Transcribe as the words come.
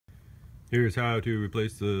Here's how to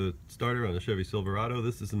replace the starter on the Chevy Silverado.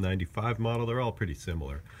 This is a 95 model. They're all pretty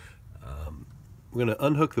similar. We're going to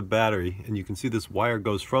unhook the battery, and you can see this wire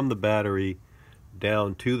goes from the battery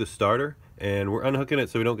down to the starter, and we're unhooking it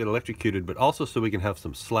so we don't get electrocuted, but also so we can have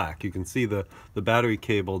some slack. You can see the battery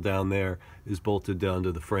cable down there is bolted down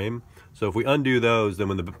to the frame. So if we undo those, then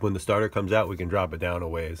when the starter comes out, we can drop it down a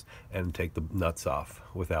ways and take the nuts off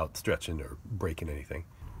without stretching or breaking anything.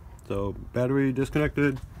 So battery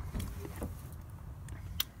disconnected.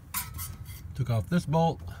 Took off this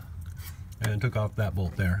bolt and took off that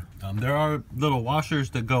bolt there. There are little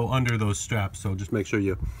washers that go under those straps, so just make sure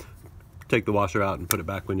you take the washer out and put it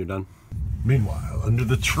back when you're done. Meanwhile, under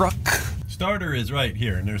the truck, starter is right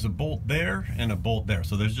here, and there's a bolt there and a bolt there.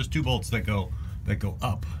 So there's just two bolts that go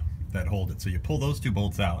up that hold it. So you pull those two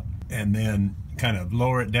bolts out and then kind of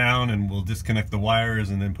lower it down, and we'll disconnect the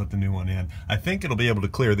wires and then put the new one in. I think it'll be able to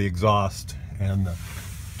clear the exhaust and the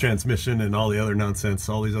transmission and all the other nonsense,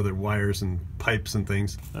 all these other wires and pipes and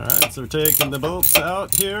things. All right, so we're taking the bolts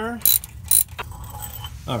out here.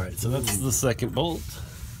 All right, so that's the second bolt.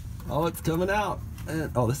 Oh, it's coming out.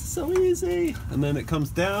 And, oh, this is so easy. And then it comes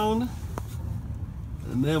down.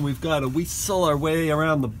 And then we've got to whistle our way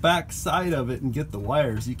around the back side of it and get the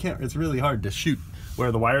wires. You can't, it's really hard to shoot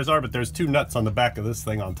where the wires are, but there's two nuts on the back of this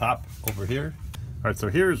thing on top over here. All right, so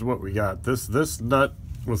here's what we got. This nut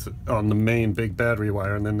was on the main big battery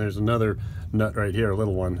wire, and then there's another nut right here, a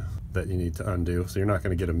little one, that you need to undo, so you're not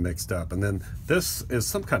going to get them mixed up. And then this is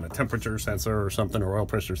some kind of temperature sensor or something, or oil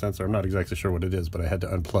pressure sensor. I'm not exactly sure what it is, but I had to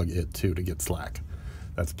unplug it too to get slack.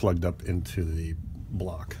 That's plugged up into the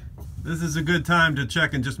block. This is a good time to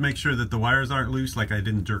check and just make sure that the wires aren't loose, like I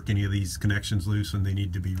didn't jerk any of these connections loose and they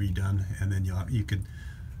need to be redone. And then you could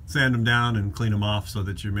sand them down and clean them off so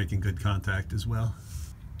that you're making good contact as well.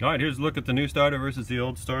 All right, here's a look at the new starter versus the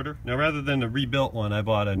old starter. Now, rather than a rebuilt one, I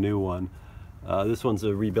bought a new one. This one's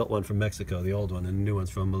a rebuilt one from Mexico, the old one, and the new one's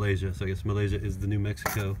from Malaysia. So I guess Malaysia is the new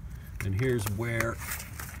Mexico. And here's where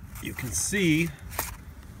you can see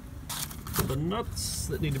the nuts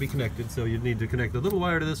that need to be connected. So you need to connect the little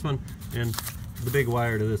wire to this one and the big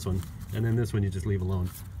wire to this one. And then this one you just leave alone.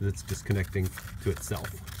 It's just connecting to itself.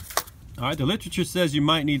 All right, the literature says you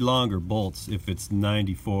might need longer bolts if it's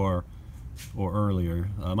 94 or earlier.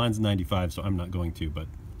 Mine's 95, so I'm not going to, but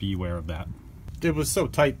be aware of that. It was so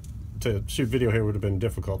tight to shoot video here would have been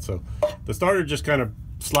difficult, so the starter just kind of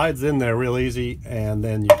slides in there real easy, and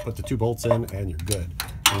then you put the two bolts in and you're good.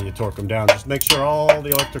 And you torque them down. Just make sure all the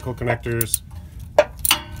electrical connectors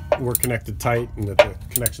were connected tight and that the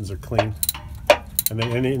connections are clean. And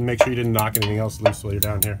then make sure you didn't knock anything else loose while you're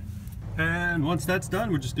down here. And once that's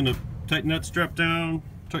done, we're just gonna tighten that strap down,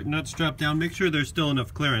 make sure there's still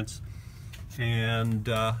enough clearance, and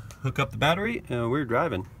hook up the battery, and we're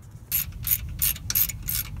driving.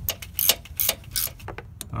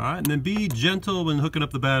 All right, and then be gentle when hooking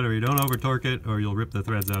up the battery. Don't over torque it or you'll rip the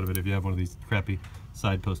threads out of it if you have one of these crappy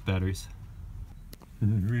side post batteries.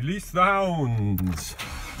 And release the hounds.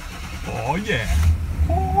 Oh yeah.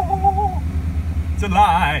 Oh, it's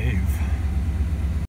alive.